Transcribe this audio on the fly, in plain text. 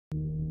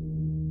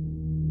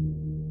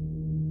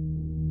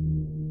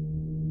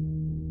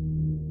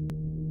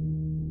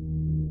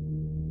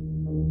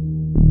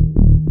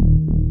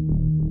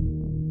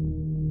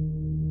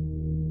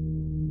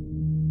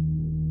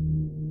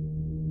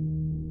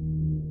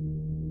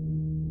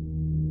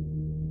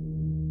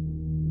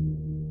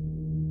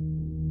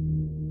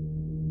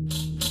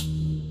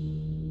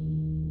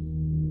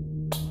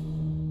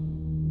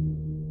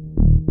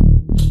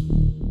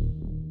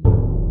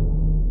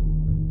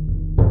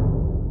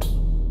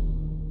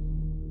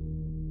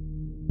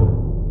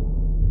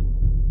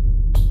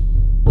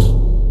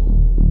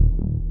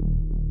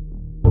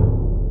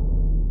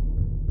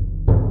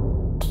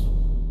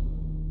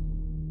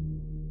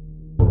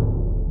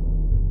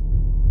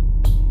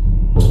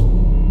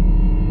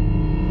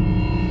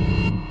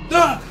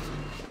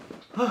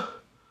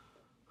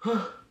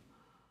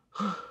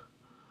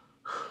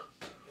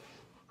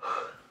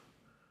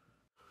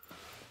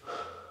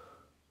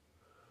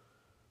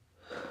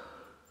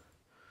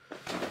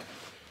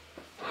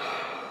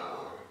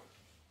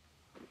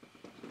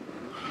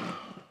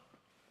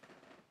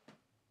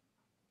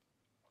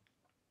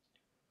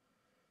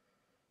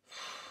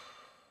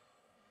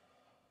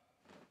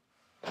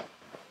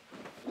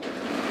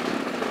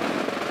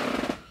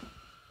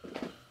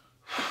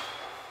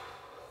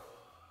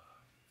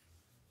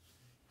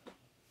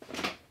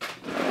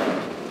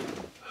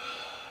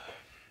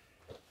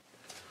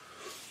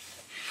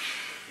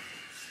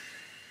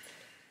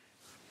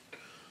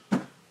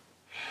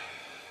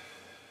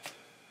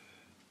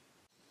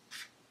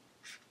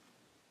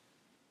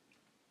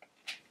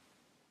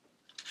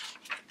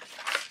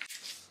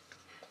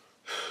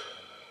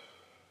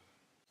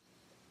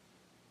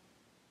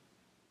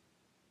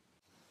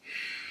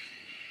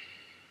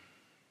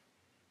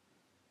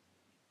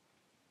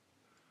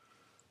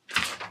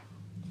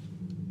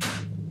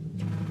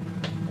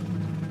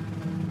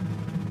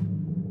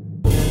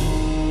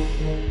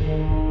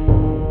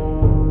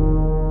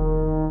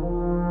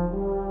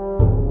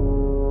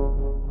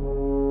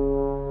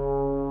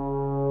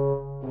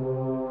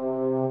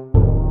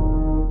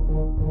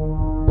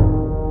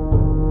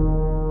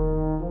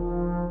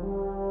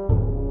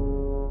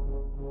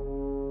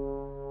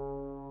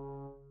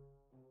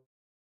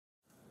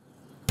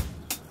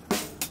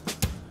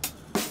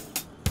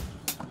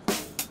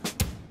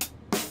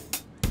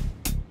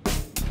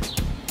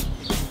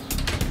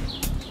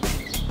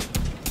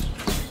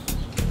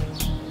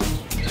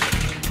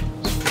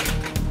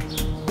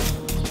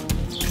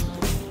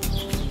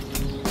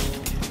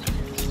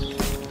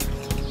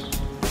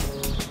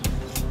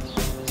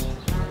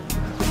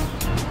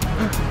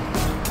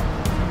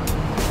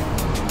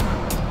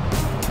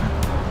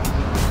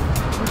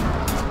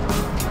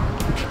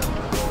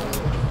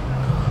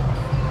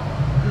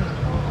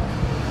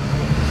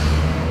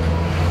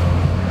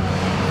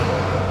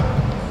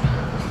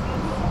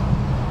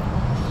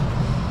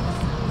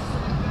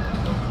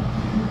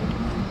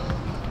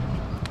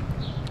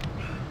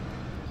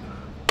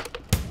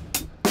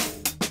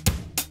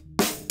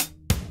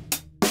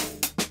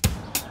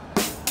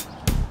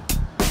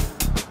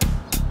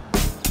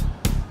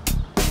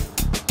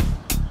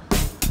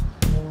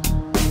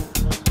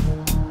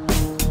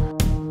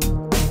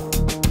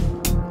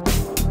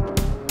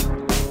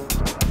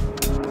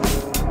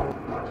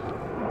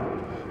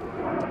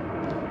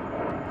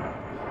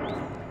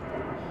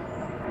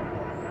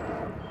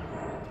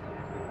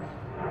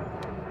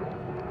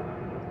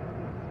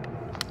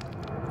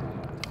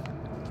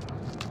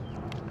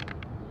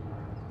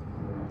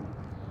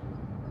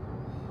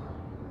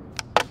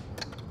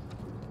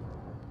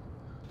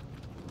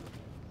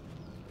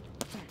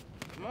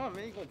Come on,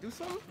 man, you gonna do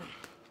something?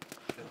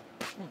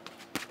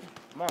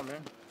 Come on,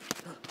 man.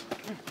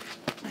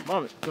 Come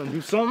on, man, you gonna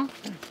do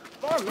something?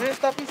 Come on, man,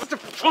 stop being such a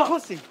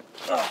pussy.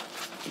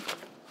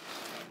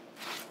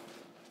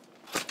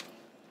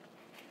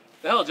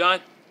 The hell,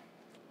 John?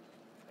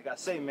 I gotta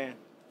say, man,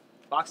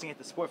 boxing ain't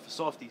the sport for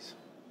softies.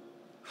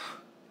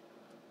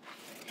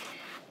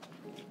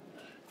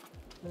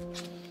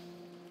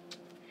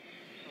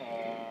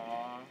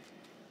 Aww,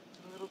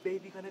 little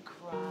baby gonna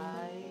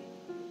cry.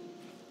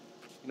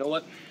 You know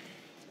what?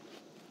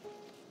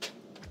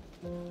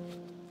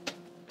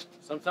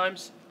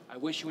 Sometimes I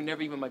wish you were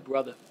never even my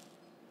brother.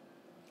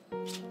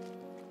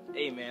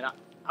 Hey, man,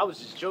 I was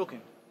just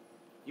joking.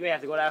 You ain't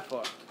have to go that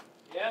far.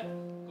 Yeah?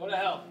 Go to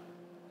hell.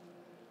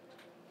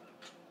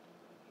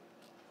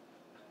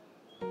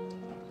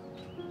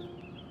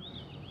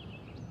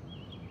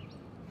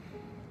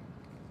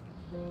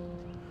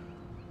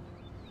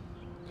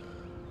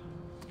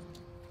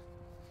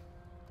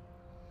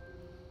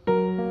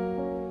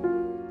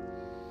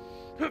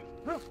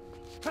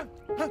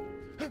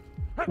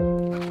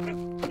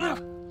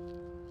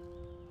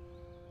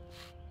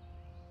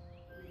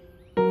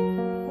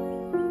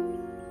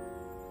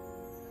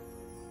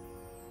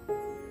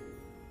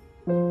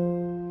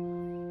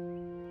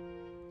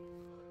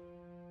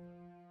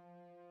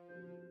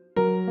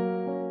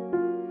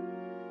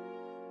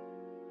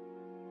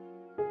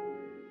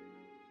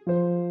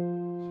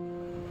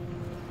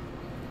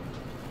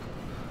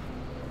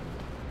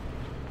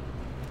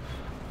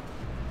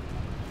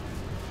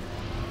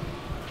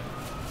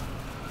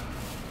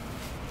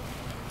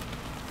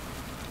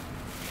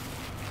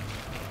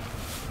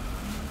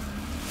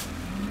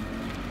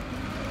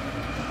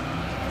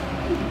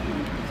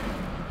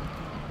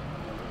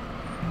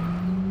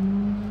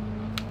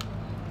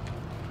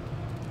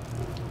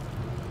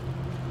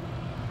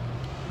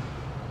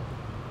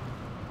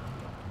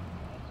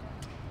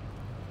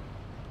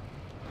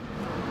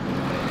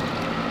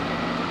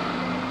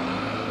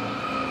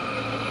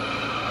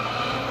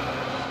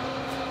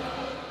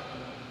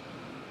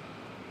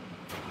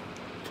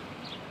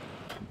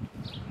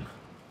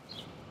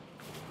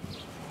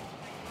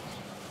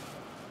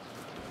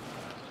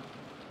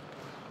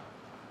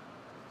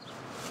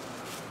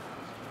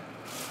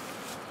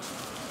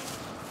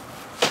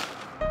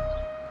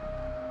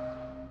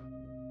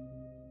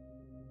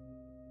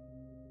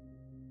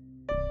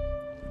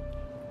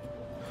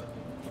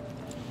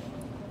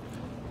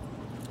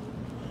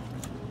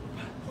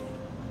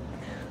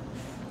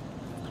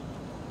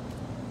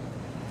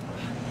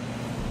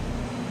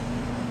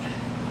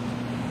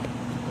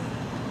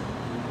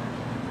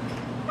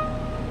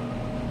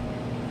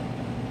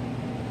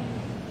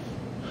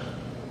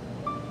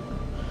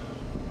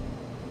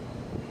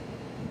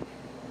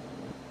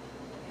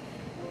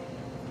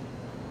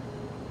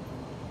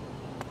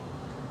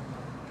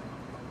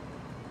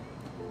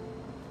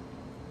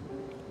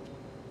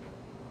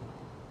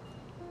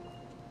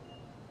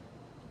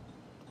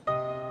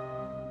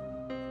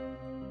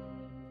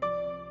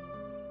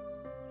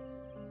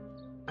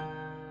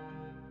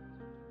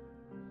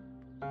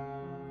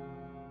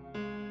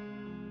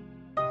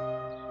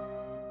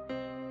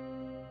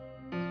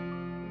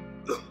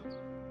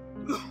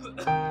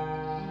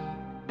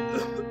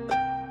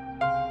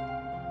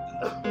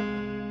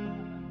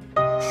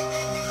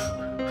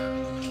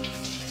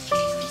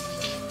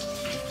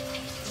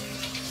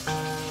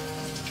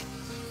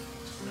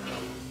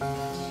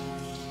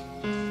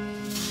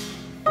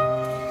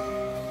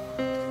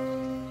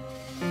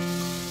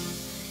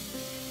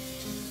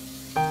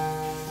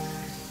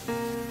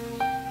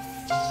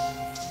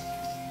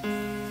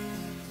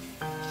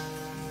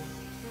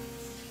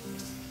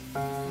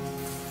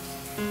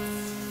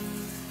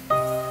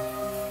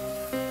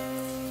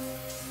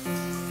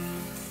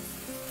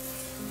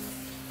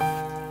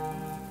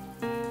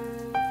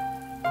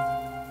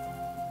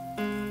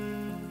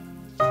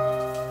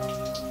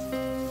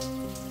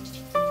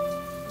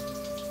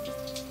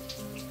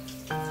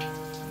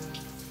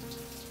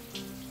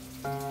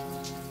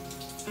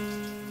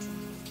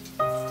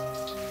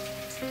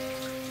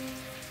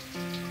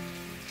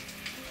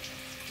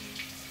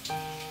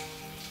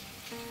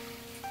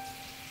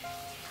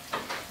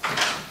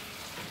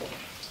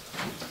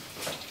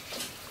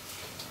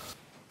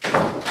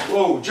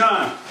 Whoa,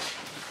 John.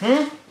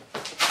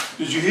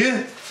 Did you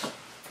hear?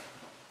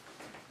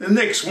 The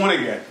Knicks won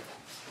again.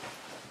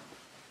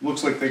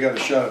 Looks like they got a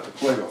shot at the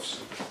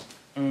playoffs.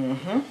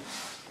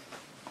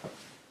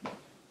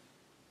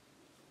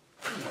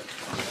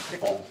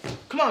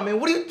 Come on, man,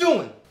 what are you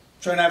doing?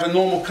 Trying to have a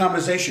normal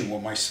conversation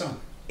with my son.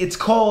 It's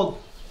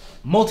called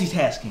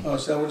multitasking. Oh,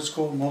 is that what it's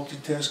called?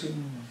 Multitasking?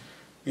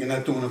 You're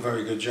not doing a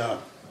very good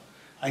job.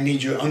 I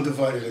need your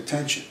undivided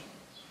attention.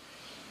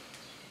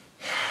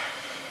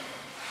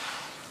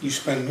 You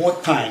spend more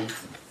time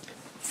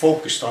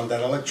focused on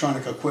that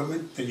electronic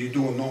equipment than you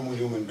do a normal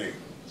human being.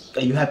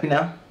 Are you happy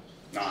now?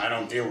 No, I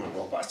don't deal with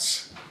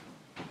robots.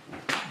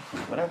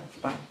 Whatever,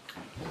 fine.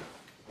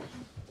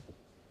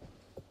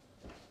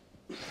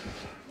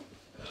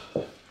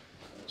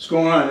 What's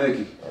going on,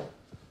 Nicky?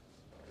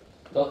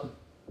 Nothing.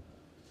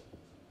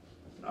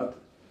 Nothing.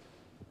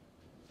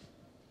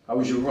 How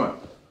was your run?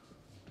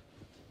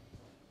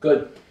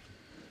 Good.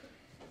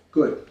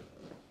 Good.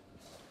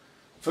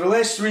 For the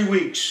last 3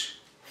 weeks,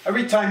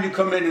 every time you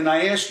come in and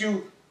I ask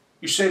you,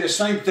 you say the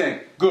same thing.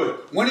 Good.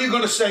 When are you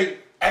going to say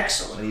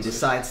excellent? When he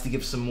decides to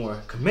give some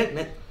more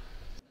commitment.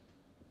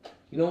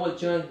 You know what,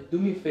 John? Do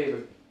me a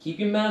favor. Keep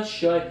your mouth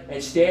shut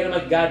and stay out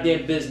of my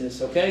goddamn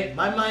business, okay?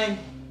 My mind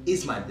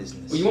is my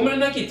business. Well, you want me to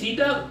knock your teeth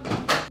out?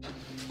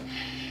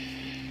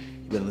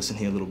 You better listen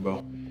here, little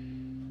bro.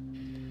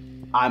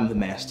 I'm the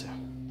master.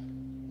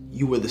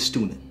 You were the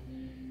student.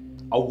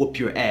 I'll whoop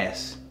your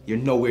ass. You're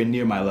nowhere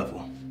near my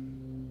level.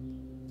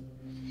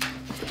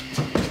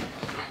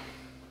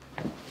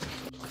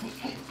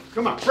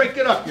 Come on, break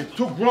it up, you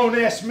two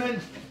grown-ass men.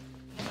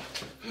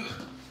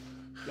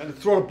 Gotta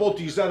throw the both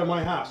of you out of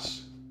my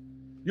house.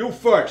 You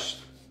first.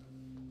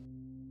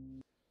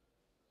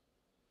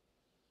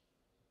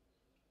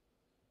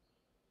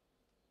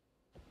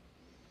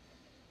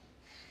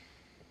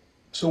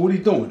 So what are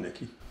you doing,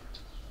 Nicky?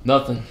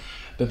 Nothing.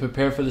 Been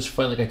preparing for this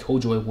fight like I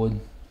told you I would.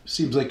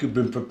 Seems like you've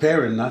been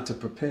preparing not to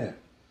prepare.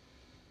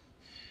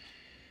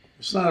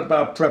 It's not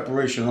about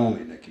preparation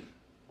only, Nicky.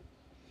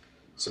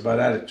 It's about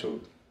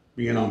attitude,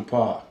 being on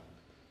par,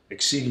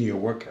 exceeding your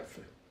work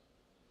ethic.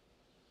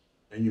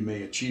 And you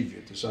may achieve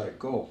your desired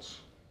goals.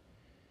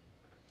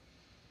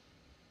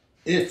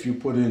 If you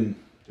put in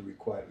the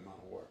required amount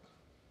of work.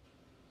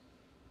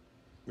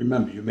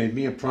 Remember, you made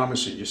me a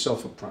promise and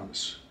yourself a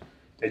promise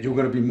that you were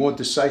going to be more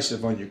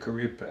decisive on your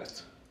career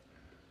path.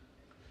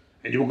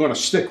 And you were going to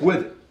stick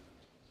with it.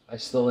 I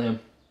still am.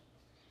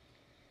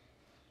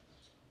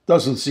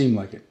 Doesn't seem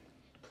like it.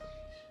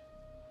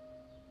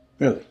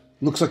 Really.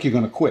 Looks like you're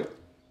going to quit.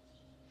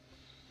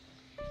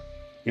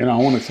 You know, I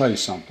want to tell you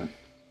something.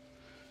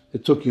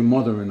 It took your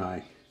mother and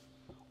I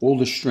all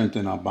the strength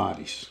in our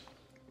bodies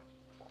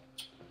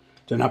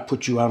to not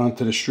put you out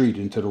onto the street,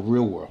 into the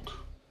real world.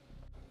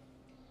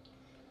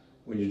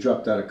 When you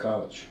dropped out of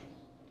college.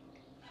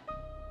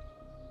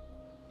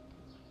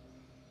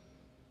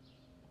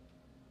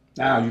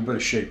 Now you better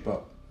shape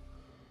up.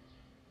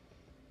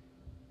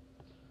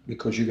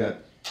 Because you got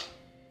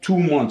 2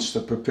 months to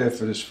prepare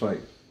for this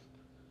fight.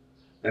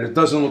 And it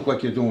doesn't look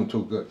like you're doing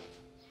too good.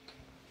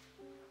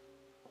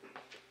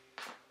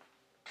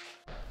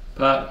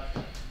 Pop.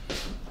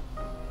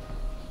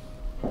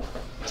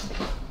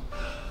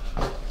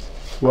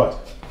 What?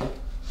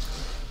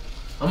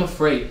 I'm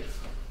afraid,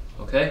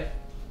 okay?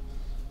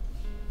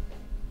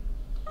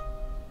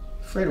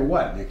 Afraid of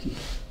what, Nicky?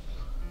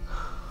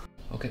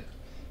 Okay.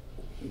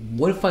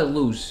 What if I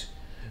lose?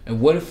 And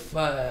what if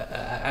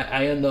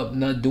I end up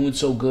not doing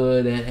so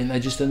good and I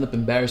just end up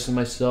embarrassing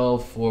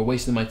myself or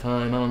wasting my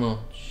time? I don't know.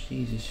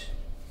 Jesus.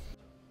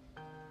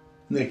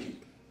 Nicky,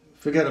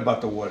 forget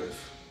about the what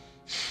if.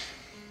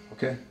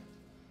 Okay?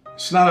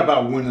 It's not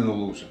about winning or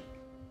losing.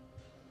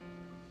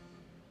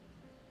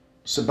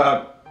 It's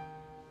about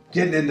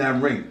getting in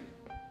that ring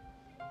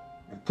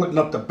and putting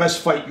up the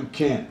best fight you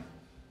can.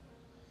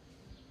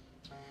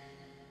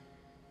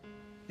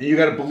 And you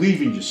gotta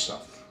believe in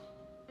yourself.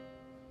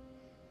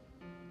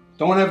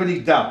 Don't have any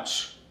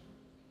doubts.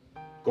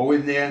 Go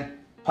in there,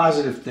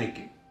 positive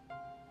thinking.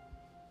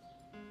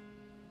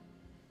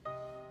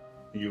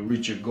 And you'll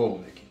reach your goal,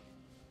 Nicky.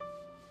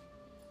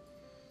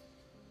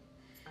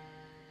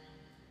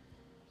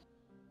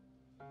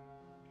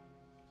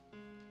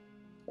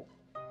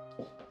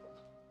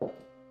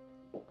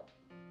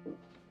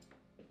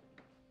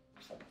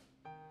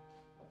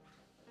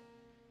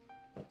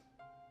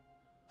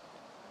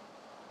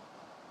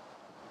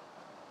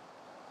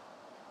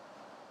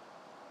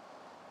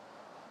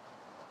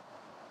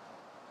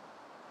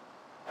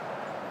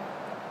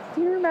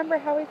 Do you remember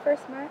how we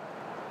first met?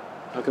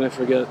 How can I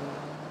forget?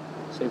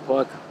 Same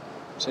park,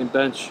 same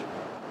bench.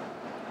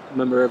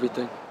 Remember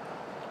everything.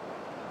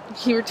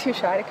 You were too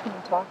shy to come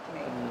and talk to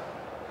me.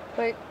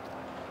 But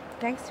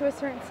thanks to a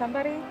certain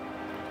somebody,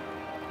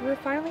 you were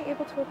finally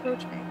able to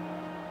approach me.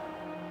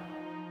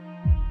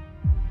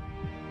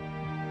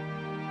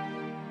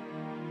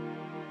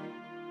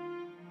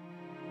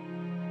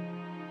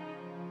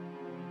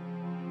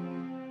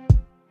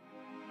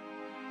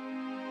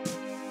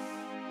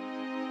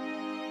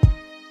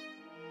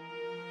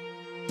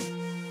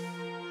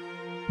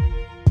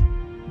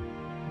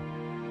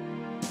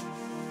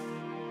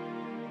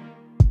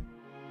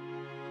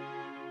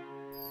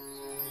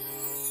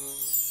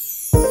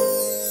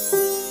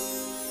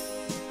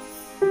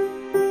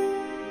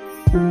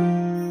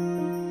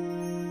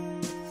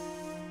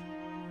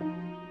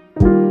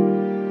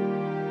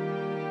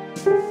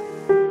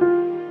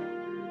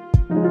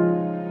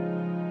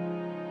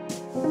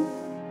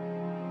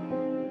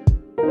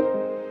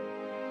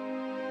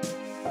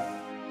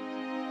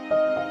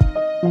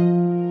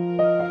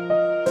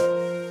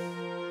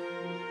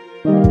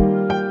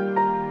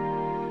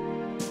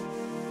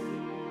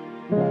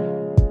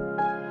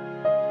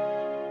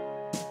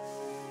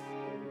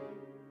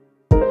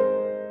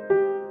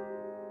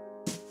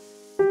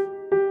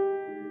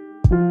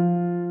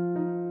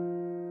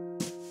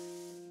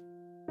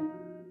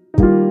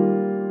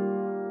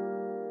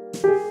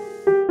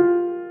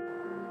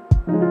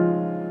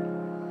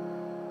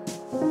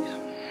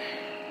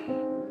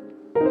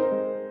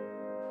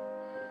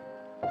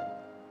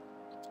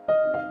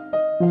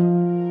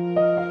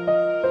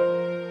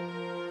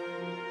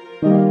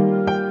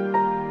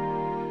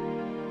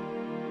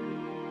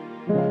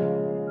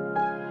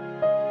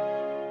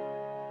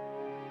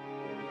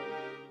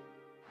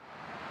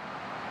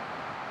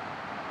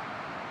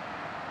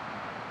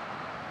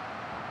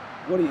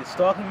 What are you,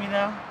 stalking me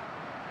now?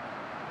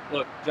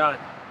 Look, John.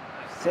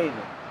 Save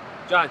it.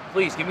 John,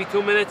 please, give me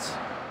 2 minutes.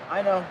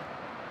 I know.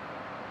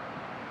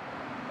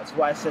 That's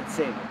why I said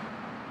save it.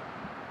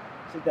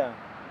 Sit down.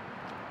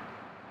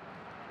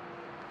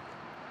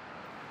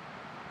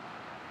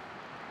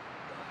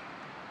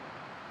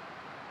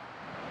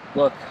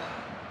 Look,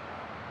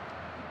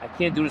 I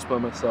can't do this by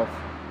myself.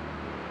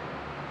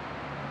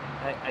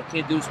 I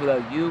can't do this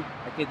without you.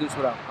 I can't do this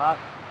without Pop.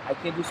 I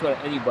can't do this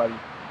without anybody.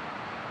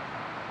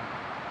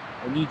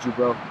 I need you,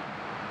 bro.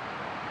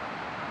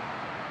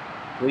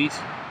 Please?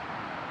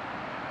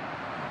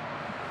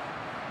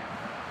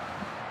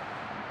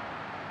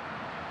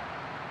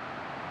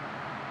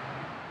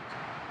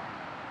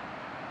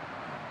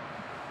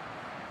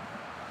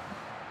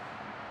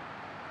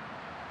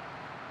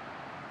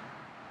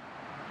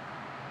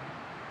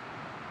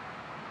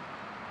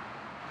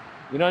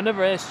 You know, I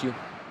never asked you.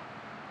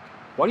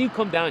 Why do you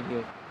come down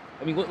here?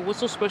 I mean, what's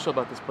so special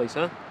about this place,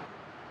 huh?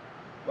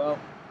 Well,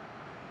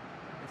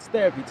 it's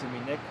therapy to me,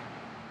 Nick.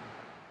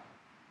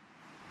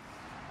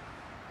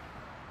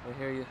 I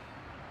hear you.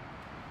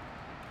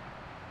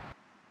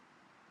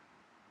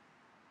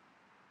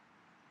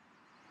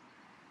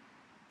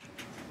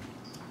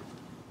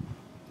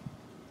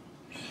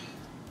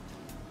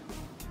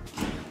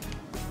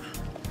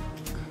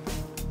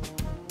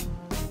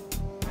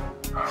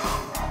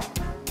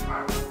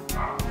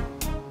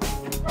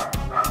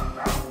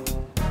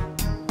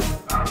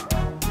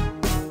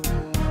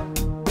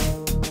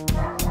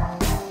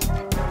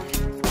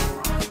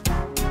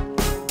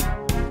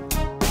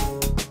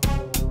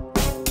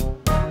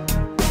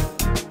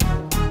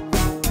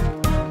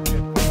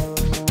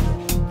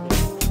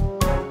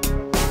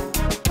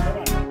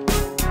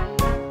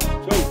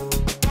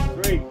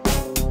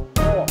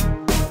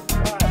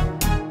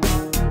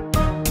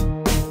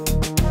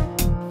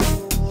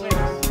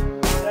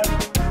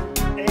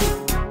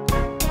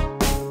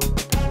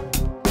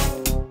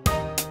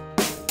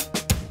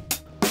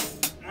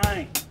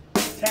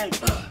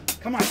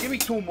 Come on, give me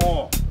 2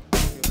 more.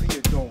 What are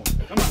you doing?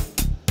 Come on.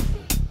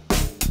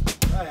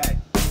 Go ahead.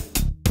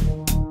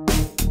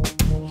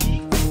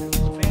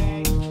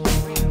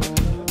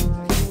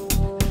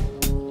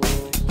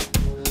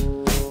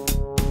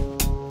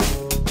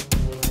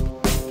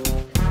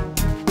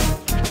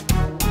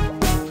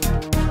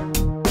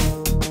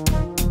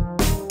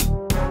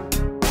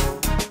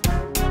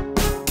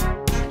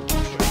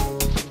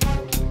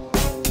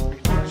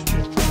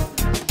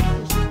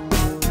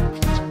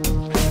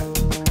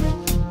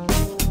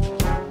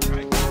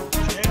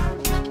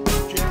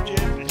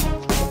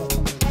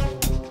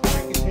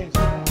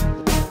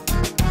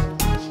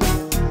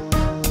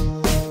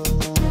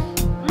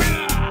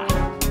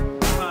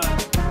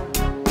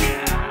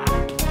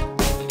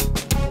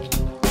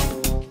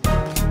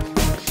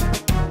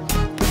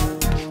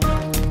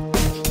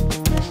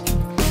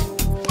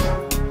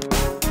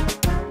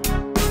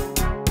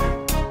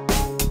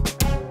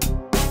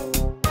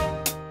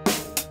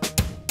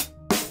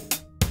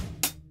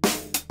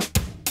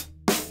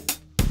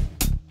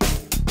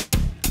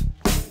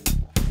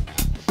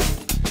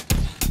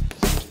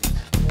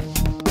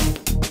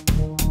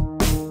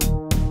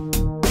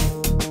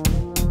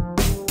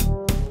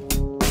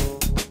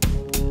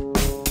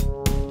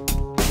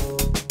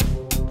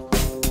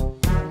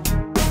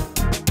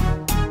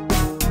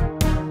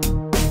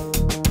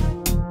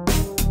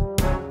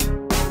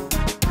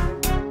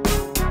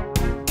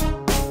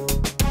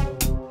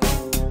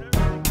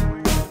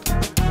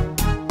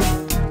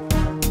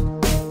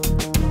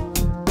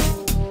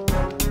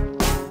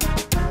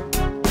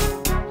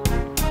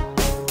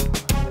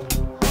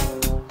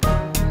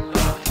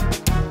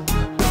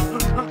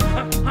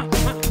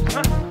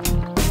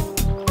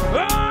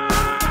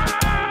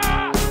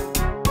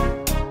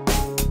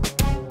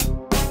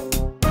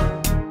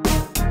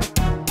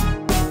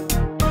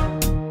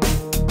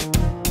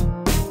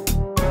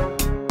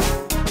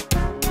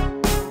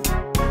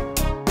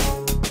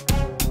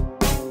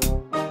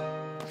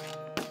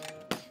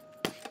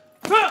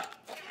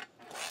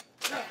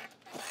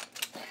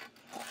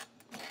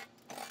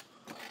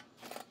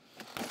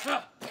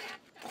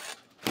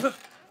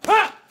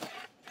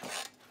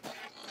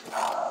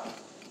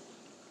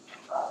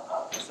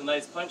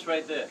 nice punch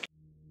right there.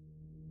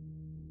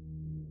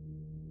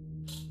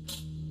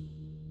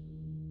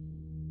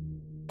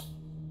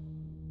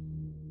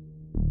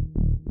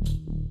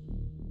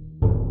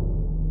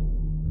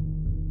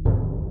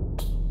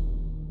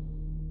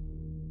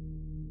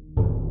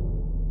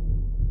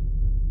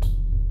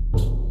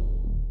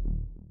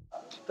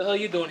 What the hell are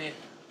you doing here?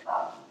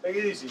 Take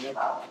it easy, Nick.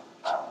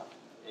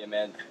 Yeah,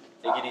 man,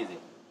 take it easy.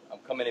 I'm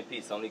coming in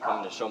peace, only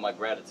coming to show my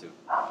gratitude.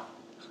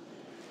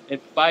 In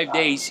 5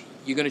 days,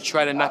 you're gonna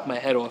try to knock my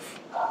head off.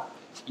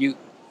 You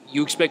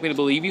expect me to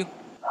believe you?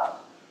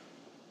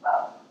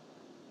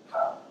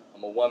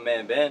 I'm a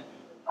one-man band.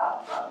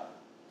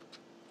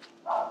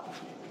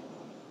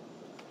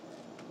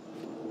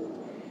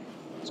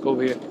 Let's go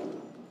over here.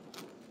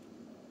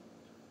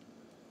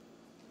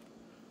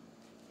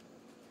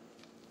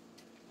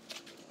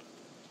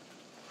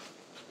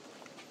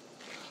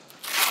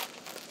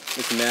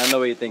 Listen, man, I know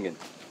what you're thinking.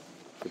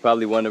 You're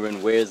probably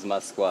wondering, where's my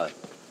squad?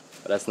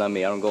 But that's not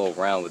me. I don't go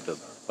around with a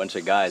bunch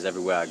of guys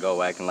everywhere I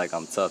go acting like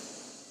I'm tough.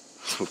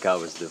 That's what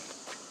cowards do.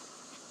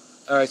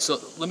 All right, so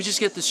let me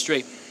just get this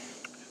straight.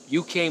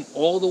 You came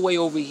all the way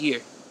over here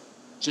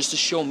just to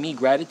show me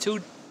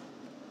gratitude?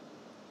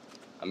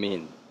 I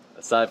mean,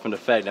 aside from the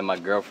fact that my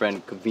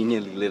girlfriend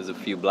conveniently lives a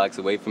few blocks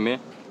away from here,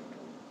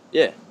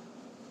 yeah.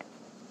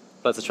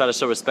 Plus, I try to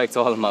show respect to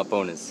all of my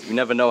opponents. You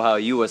never know how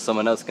you or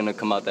someone else gonna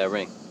come out that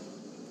ring.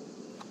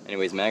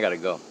 Anyways, man, I gotta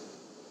go.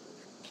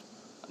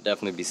 I'll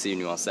definitely be seeing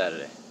you on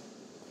Saturday.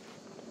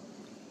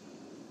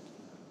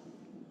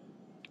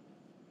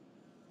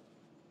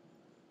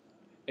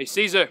 Hey,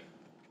 Caesar.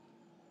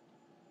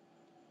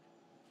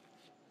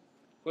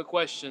 Quick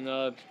question.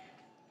 You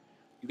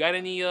got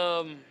any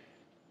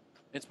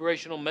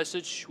inspirational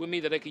message with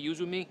me that I could use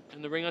with me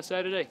in the ring on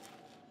Saturday?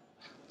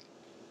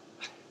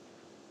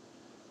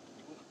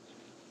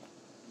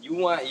 You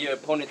want your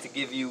opponent to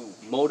give you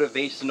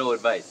motivational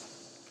advice?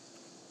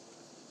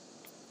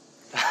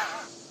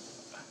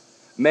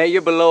 Man,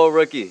 you're below a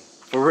rookie.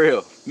 For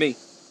real. Me?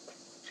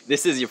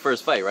 This is your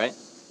first fight, right?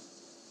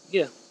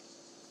 Yeah.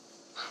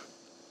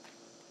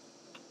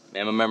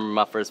 Man, I remember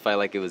my first fight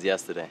like it was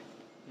yesterday.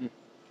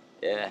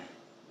 Yeah.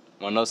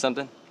 Wanna know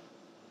something?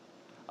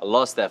 I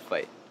lost that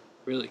fight.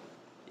 Really?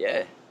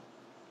 Yeah.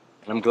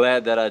 And I'm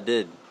glad that I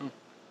did.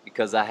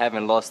 Because I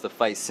haven't lost a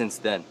fight since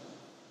then.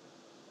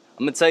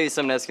 I'm gonna tell you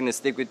something that's gonna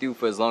stick with you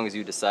for as long as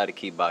you decide to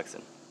keep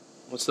boxing.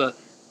 What's that?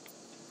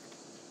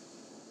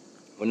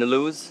 When you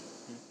lose,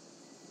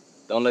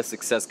 don't let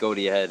success go to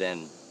your head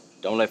and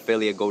don't let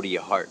failure go to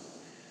your heart.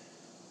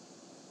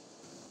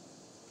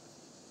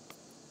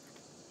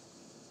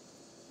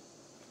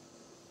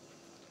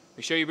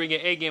 Make sure you bring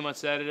your A game on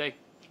Saturday.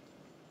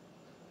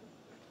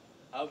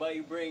 How about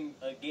you bring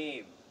a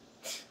game?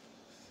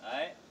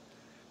 Alright?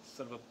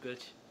 Son of a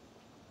bitch.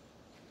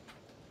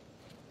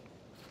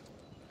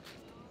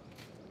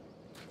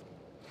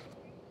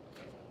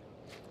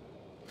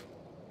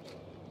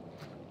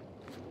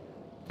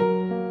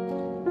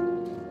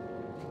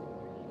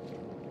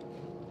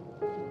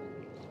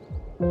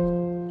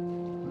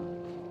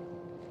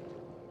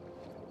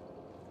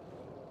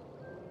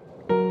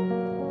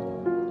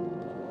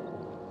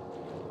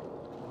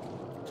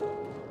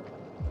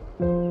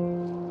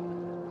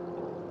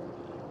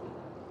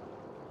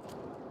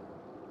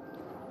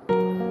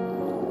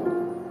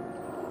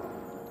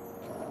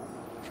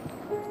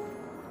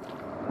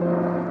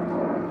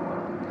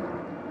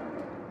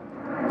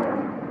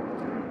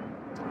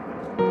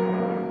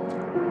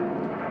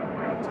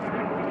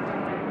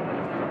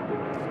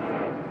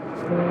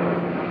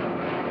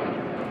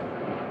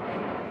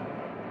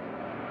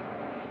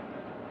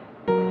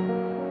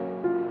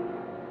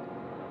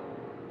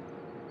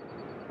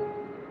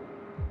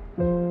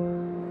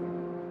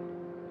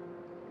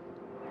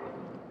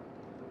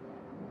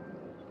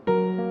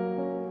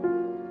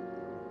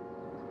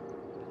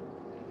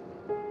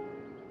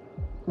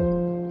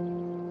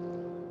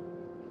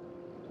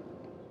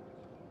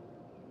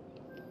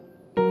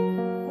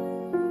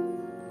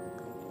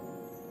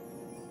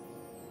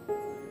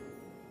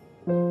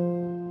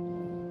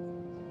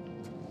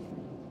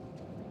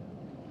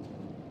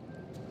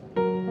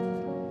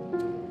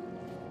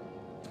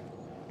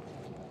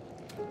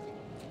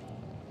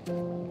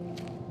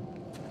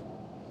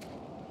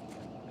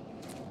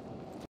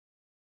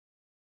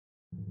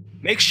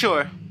 Make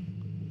sure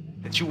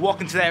that you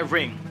walk into that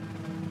ring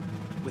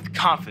with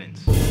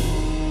confidence.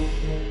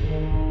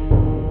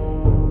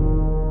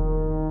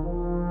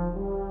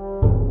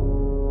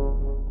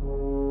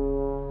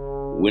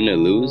 Win or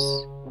lose,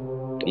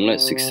 don't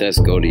let success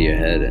go to your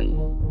head and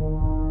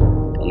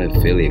don't let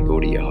failure go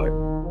to your heart.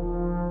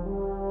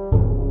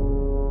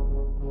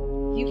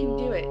 You can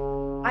do it.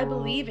 I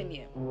believe in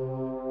you.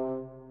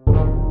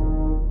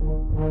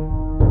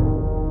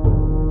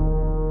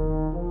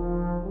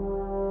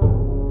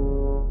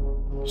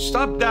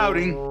 Stop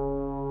doubting.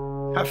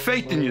 Have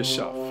faith in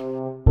yourself.